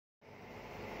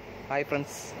Hi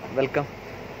friends, welcome.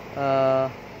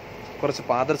 കുറച്ച്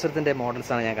പാദസരത്തിൻ്റെ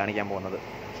മോഡൽസാണ് ഞാൻ കാണിക്കാൻ പോകുന്നത്.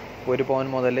 1 പവൻ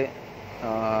മുതൽ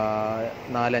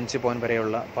 4-5 പവൻ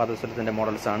വരെയുള്ള പാദസരത്തിൻ്റെ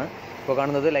മോഡൽസാണ് ഇപ്പോൾ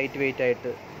കാണുന്നത്. ലൈറ്റ് വെയിറ്റ്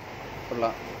ആയിട്ട്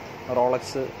ഉള്ള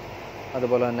റോളക്സ്,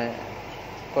 അതുപോലെ തന്നെ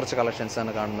കുറച്ച്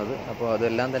കളക്ഷൻസാണ് കാണുന്നത്. അപ്പോൾ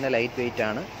അതെല്ലാം തന്നെ ലൈറ്റ് വെയിറ്റ്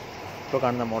ആണ് ഇപ്പോൾ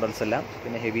കാണുന്ന മോഡൽസ് എല്ലാം.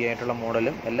 പിന്നെ ഹെവി ആയിട്ടുള്ള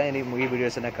മോഡലും എല്ലാം ഇനി ഈ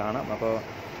വീഡിയോസ് തന്നെ കാണാം. അപ്പോൾ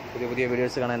പുതിയ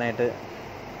വീഡിയോസ് കാണാനായിട്ട്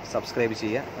സബ്സ്ക്രൈബ്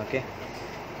ചെയ്യുക. ഓക്കെ.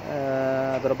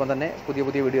 അതോടൊപ്പം തന്നെ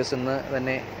പുതിയ വീഡിയോസ് ഇന്ന്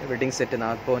തന്നെ wedding set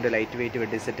 4 പവൻ്റെ light weight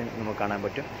wedding set നമുക്ക് കാണാൻ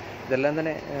പറ്റും. ഇതെല്ലാം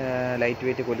തന്നെ ലൈറ്റ്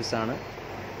വെയിറ്റ് കൊലുസാണ്.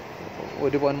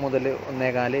 1 പവൻ മുതൽ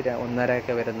 1.25, 1.5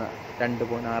 ഒക്കെ വരുന്ന 2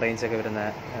 പവൻ ആ റേഞ്ചൊക്കെ വരുന്ന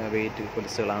വെയിറ്റ്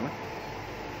കൊലുസുകളാണ്.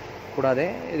 കൂടാതെ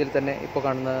ഇതിൽ തന്നെ ഇപ്പോൾ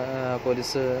കാണുന്ന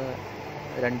കൊലുസ്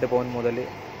 2 പവൻ മുതൽ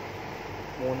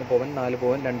 3 പവൻ, 4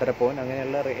 പവൻ, 2.5 പവൻ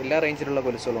അങ്ങനെയുള്ള എല്ലാ റേഞ്ചിലുള്ള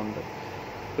കൊലുസുകളുണ്ട്.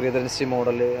 പ്രിയദർശി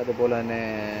മോഡൽ,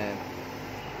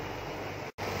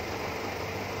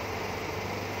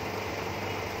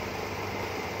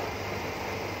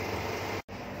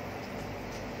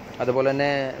 അതുപോലെ തന്നെ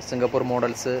സിംഗപ്പൂർ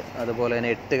മോഡൽസ്, അതുപോലെ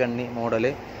തന്നെ 8 കണ്ണി മോഡൽ,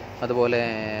 അതുപോലെ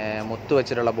മുത്ത്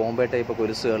വെച്ചിട്ടുള്ള ബോംബെ ടൈപ്പ്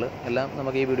കൊലുസുകൾ എല്ലാം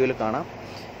നമുക്ക് ഈ വീഡിയോയിൽ കാണാം.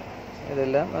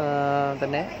 ഇതെല്ലാം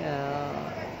തന്നെ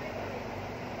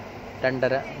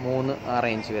 2.5, 3 ആ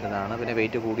റേഞ്ച് വരുന്നതാണ്. പിന്നെ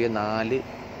വെയിറ്റ് കൂടിയ 4,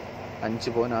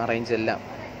 5 പവൻ ആ റേഞ്ച് എല്ലാം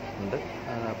ഉണ്ട്.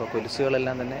 അപ്പോൾ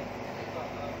കൊലുസുകളെല്ലാം തന്നെ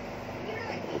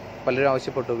പലരും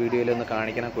ആവശ്യപ്പെട്ടു വീഡിയോയിൽ ഒന്ന്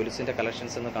കാണിക്കണം, കൊലുസിൻ്റെ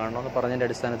കളക്ഷൻസ് ഒന്ന് കാണണമെന്ന് പറഞ്ഞതിൻ്റെ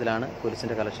അടിസ്ഥാനത്തിലാണ്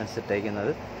കൊലുസിൻ്റെ കളക്ഷൻസ്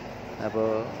ഇട്ടേക്കുന്നത്. അപ്പോൾ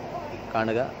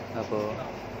കാണുക, അപ്പോൾ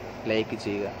ലൈക്ക്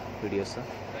ചെയ്യുക വീഡിയോസ്.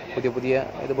 പുതിയ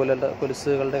ഇതുപോലുള്ള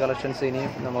കൊലുസുകളുടെ കളക്ഷൻസ്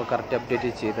ഇനിയും നമുക്ക് കറക്റ്റ് അപ്ഡേറ്റ്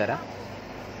ചെയ്ത് തരാം.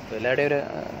 എല്ലാവരുടെയും ഒരു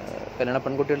കല്യാണ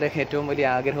പെൺകുട്ടികളുടെ ഏറ്റവും വലിയ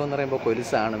ആഗ്രഹം എന്ന് പറയുമ്പോൾ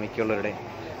കൊലുസാണ് മിക്കുള്ളവരുടെ.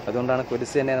 അതുകൊണ്ടാണ്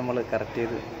കൊലുസ് തന്നെ നമ്മൾ കറക്റ്റ്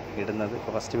ചെയ്ത് ഇടുന്നത്.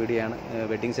 ഇപ്പോൾ ഫസ്റ്റ് വീഡിയോ ആണ്,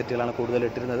 വെഡ്ഡിങ് സെറ്റുകളാണ് കൂടുതൽ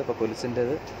ഇട്ടിരുന്നത്. ഇപ്പോൾ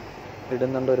കൊലുസിൻ്റെത്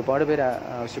ഇടുന്നുണ്ട്. ഒരുപാട് പേര്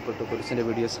ആവശ്യപ്പെട്ടു കൊലുസിൻ്റെ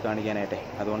വീഡിയോസ് കാണിക്കാനായിട്ട്.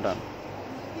 അതുകൊണ്ടാണ്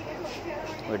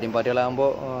വെഡ്ഡിങ് പാർട്ടികളാകുമ്പോൾ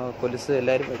കൊലുസ്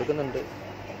എല്ലാവരും എടുക്കുന്നുണ്ട്.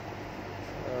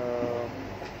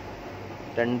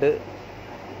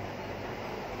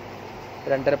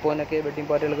 2.5 പവനൊക്കെ വെഡ്ഡിങ്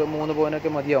പാർട്ടികൾക്ക്, 3 പവനൊക്കെ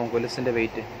മതിയാവും കൊലുസിൻ്റെ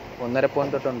വെയിറ്റ്. 1.5 പവൻ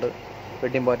തൊട്ടുണ്ട്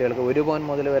വെഡ്ഡിങ് പാർട്ടികൾക്ക്. 1 പവൻ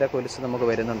മുതൽ വരെ കൊലുസ് നമുക്ക്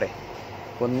വരുന്നുണ്ടേ.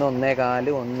 1,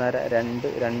 1.25, 1.5, 2,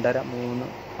 2.5, 3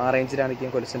 ആ റേഞ്ചിലായിരിക്കും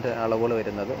കൊലുസിൻ്റെ അളവുകൾ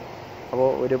വരുന്നത്. അപ്പോൾ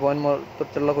 1 പവൻ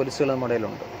തൊട്ടുള്ള കൊലുസുകൾ നമ്മുടെ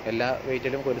കയ്യിലുണ്ട്. എല്ലാ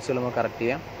വെയിറ്റിലും കൊലുസുകൾ നമുക്ക് കറക്റ്റ്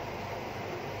ചെയ്യാം.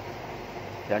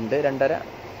 2, 2.5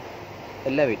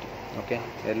 എല്ലാ വെയിറ്റും. ഓക്കെ.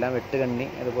 എല്ലാം 8 കണ്ണി,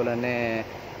 അതുപോലെ തന്നെ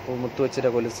മുത്ത് വെച്ചിട്ട്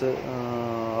കൊലുസ്,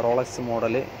 റോളക്സ്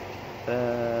മോഡൽ,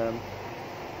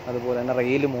 അതുപോലെ തന്നെ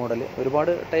റെയിൽ മോഡൽ,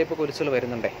 ഒരുപാട് ടൈപ്പ് കൊലുസുകൾ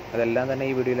വരുന്നുണ്ടേ. അതെല്ലാം തന്നെ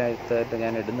ഈ വീഡിയോയിലായിട്ട്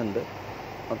ഞാൻ ഇടുന്നുണ്ട്.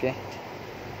 ഓക്കെ.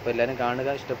 അപ്പോൾ എല്ലാവരും കാണുക.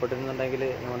 ഇഷ്ടപ്പെട്ടിരുന്നുണ്ടെങ്കിൽ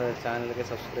നമ്മുടെ ചാനലൊക്കെ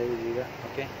സബ്സ്ക്രൈബ് ചെയ്യുക.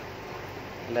 ഓക്കെ.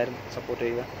 എല്ലാവരും സപ്പോർട്ട്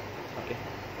ചെയ്യുക. Okay.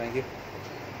 Thank you.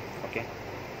 Okay.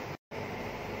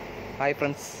 Hi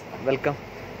friends, welcome.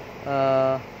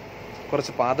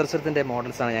 കുറച്ച് പാദസരത്തിൻ്റെ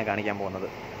മോഡൽസാണ് ഞാൻ കാണിക്കാൻ പോകുന്നത്.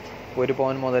 1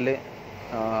 പവൻ മുതൽ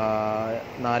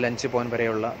 4-5 പവൻ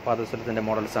വരെയുള്ള പാദസരത്തിൻ്റെ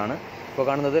മോഡൽസാണ് ഇപ്പോൾ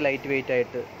കാണുന്നത്. ലൈറ്റ് വെയിറ്റ്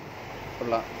ആയിട്ട്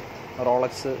ഉള്ള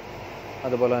റോളക്സ്,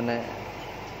 അതുപോലെ തന്നെ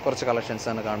കുറച്ച്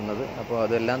കളക്ഷൻസാണ് കാണുന്നത്. അപ്പോൾ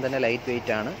അതെല്ലാം തന്നെ ലൈറ്റ്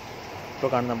വെയിറ്റ് ആണ് ഇപ്പോൾ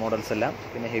കാണുന്ന മോഡൽസ് എല്ലാം.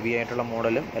 പിന്നെ ഹെവി ആയിട്ടുള്ള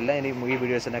മോഡലും എല്ലാം ഇനി ഈ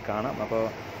വീഡിയോസ് തന്നെ കാണാം. അപ്പോൾ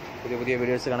പുതിയ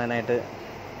വീഡിയോസ് കാണാനായിട്ട്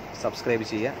സബ്സ്ക്രൈബ്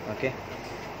ചെയ്യുക. ഓക്കെ.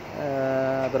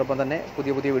 അതോടൊപ്പം തന്നെ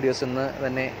പുതിയ വീഡിയോസ് ഇന്ന്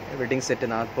തന്നെ wedding set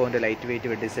 4 പവൻ്റെ light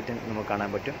weight wedding set നമുക്ക് കാണാൻ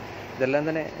പറ്റും. ഇതെല്ലാം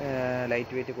തന്നെ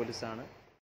ലൈറ്റ് വെയിറ്റ് കൊലുസാണ്.